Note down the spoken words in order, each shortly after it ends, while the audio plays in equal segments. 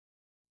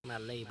My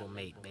label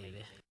mate,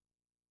 baby.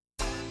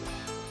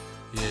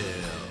 Yeah.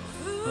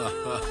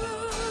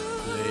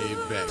 Laid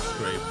back,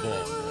 straight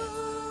ball.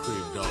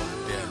 Creep dog,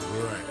 dead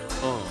right.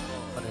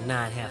 For the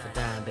 9 half a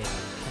dime, baby.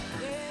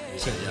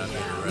 Check me out.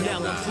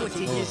 Now I'm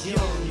 20 years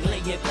young,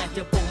 laying flat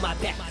up on my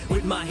back,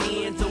 with my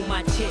hands on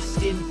my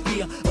chest in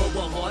fear of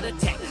a heart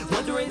attack.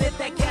 Wondering if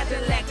that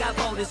Cadillac I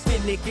bought is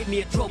finna get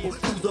me in trouble.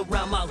 Who's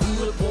around my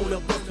hood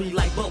wanna bust me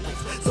like bubbles,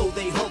 so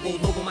they hover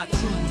over my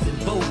trues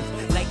and bows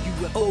like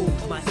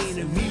UFOs. My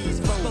enemies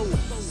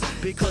foes,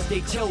 because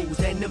they chose.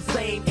 And them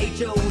same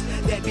HOs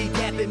that be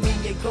tapping me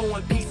and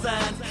going peace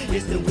signs,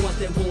 it's the ones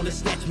that wanna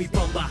snatch me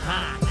from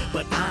behind.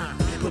 But I'm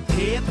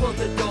prepared for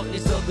the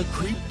darkness of the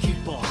creep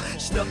keeper,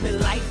 snuffing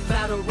life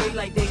out of Ray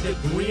like they the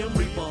Grim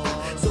Reaper.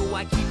 So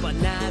I keep a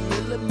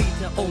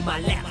 9mm on my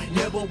lap,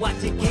 never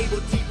watching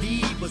cable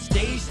TV but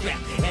stay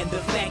strapped. And the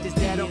fact is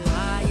that I'm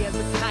high as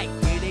a kite,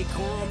 here they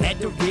come at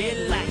the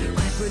red light,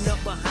 creeping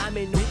up behind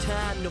me, no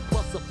time to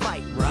fuss or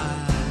fight.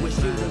 Right, what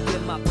should have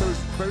been my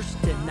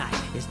first tonight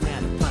is now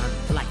the final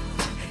flight.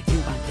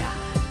 Here I die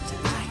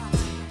tonight.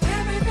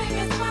 Everything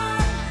is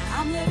fine,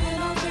 I'm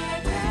living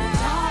okay.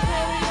 Don't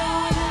carry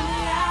on in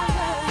the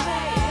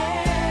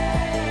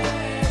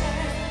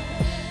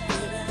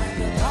living like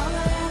a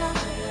dollar and a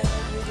bit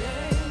every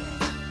day.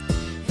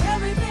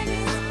 Everything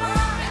is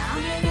fine,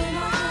 I'm living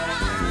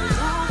okay.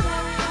 Don't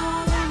carry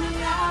on in the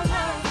living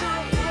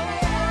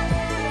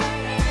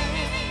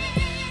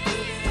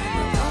like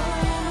a dollar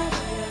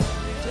and a bit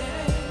every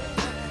day.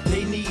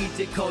 They need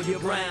to call you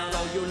around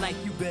all your life,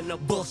 you been a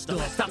buster.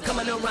 Stop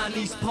coming around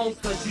these punks,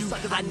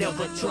 cause I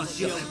never trust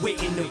you.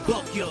 Waiting to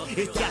buck you,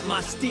 it's got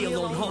my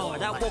steel on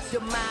hard. I walk the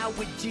mile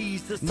with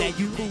Jesus, now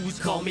you fools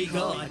call me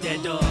God.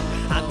 And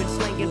I've been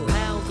slinging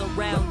pounds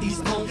around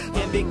these punks,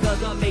 and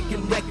because I'm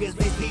making records,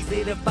 it's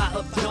easy to fire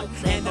up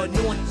jumps and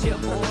anoint you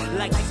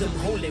like some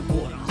holy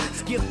water.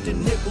 Skip the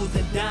nickels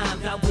and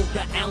dimes, I want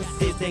the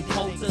ounces and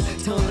quarters,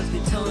 tons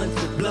and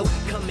tons of blow,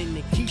 coming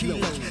in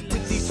kilos.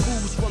 Took these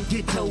fools from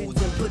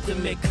ghettos and put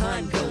them in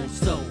condos,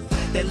 so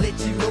that let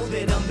you know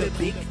that I'm the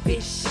big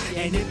fish.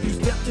 And if you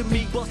step to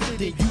me busted,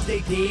 then you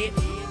stay dead.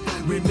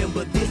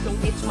 Remember this,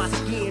 don't itch my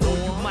skin or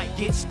you might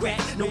get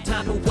scratched. No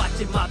time for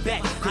watching my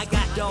back, I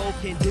got dog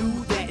can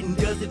do that and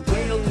does it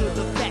well to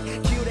the fact.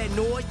 Kill that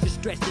noise,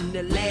 distressing.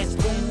 The last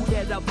fool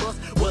that I bust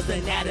was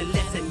an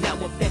adolescent. Now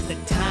I'm at the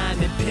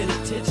time in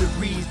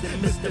penitentiaries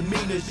and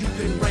misdemeanors. You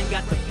can bring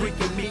out the freak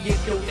in me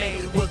if your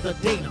name was a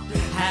Dana.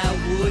 How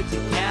would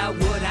you, how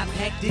would I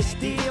pack this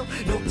steel?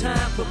 No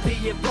time for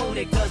being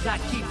phony, cause I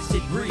keep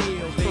shit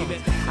real,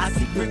 baby. I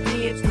seek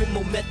revenge with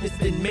more methods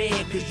than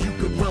man, cause you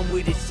can run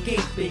with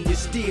escape and you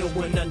still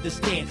wouldn't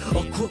understand.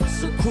 A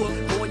crook's a crook,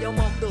 boy, I'm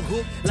off the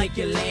hook like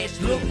your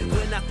last look.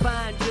 When I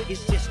find you,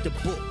 it's just a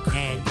book,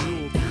 and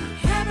you'll die.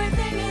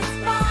 Everything is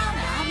fine,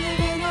 I'm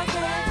living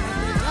okay.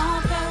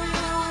 Don't carry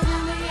on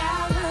in the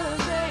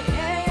hours,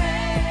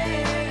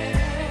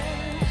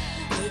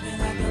 living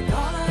like a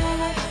dollar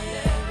and a day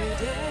every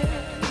day.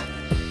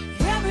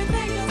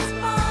 Everything is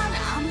fine,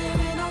 I'm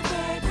living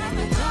okay.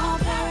 Don't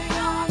carry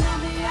on in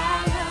the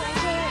hours,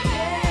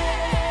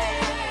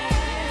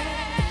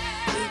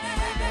 living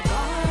like a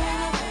dollar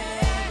and a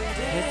day every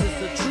day. This is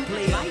a true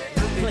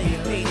play,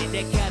 baby.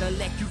 That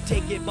Cadillac, you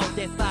take it off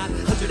that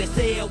 500 that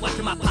sell,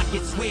 watching my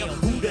pockets swell.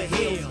 Who the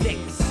hell's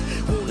next?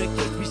 Wanna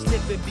catch me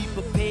slipping, be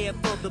prepared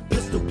for the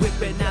pistol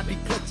whipping. I be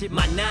clutching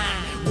my 9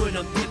 when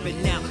I'm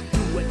dipping now.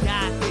 Do or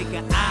die,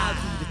 figure I'll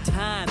do the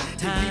time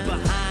to be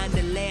behind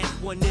the last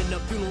one in the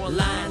funeral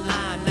line.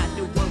 Not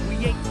the one, we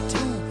ain't the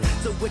two.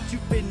 So what you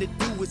finna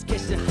do is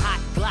catch a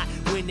hot Glock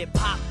when it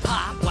pop,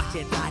 watch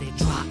that body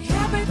drop.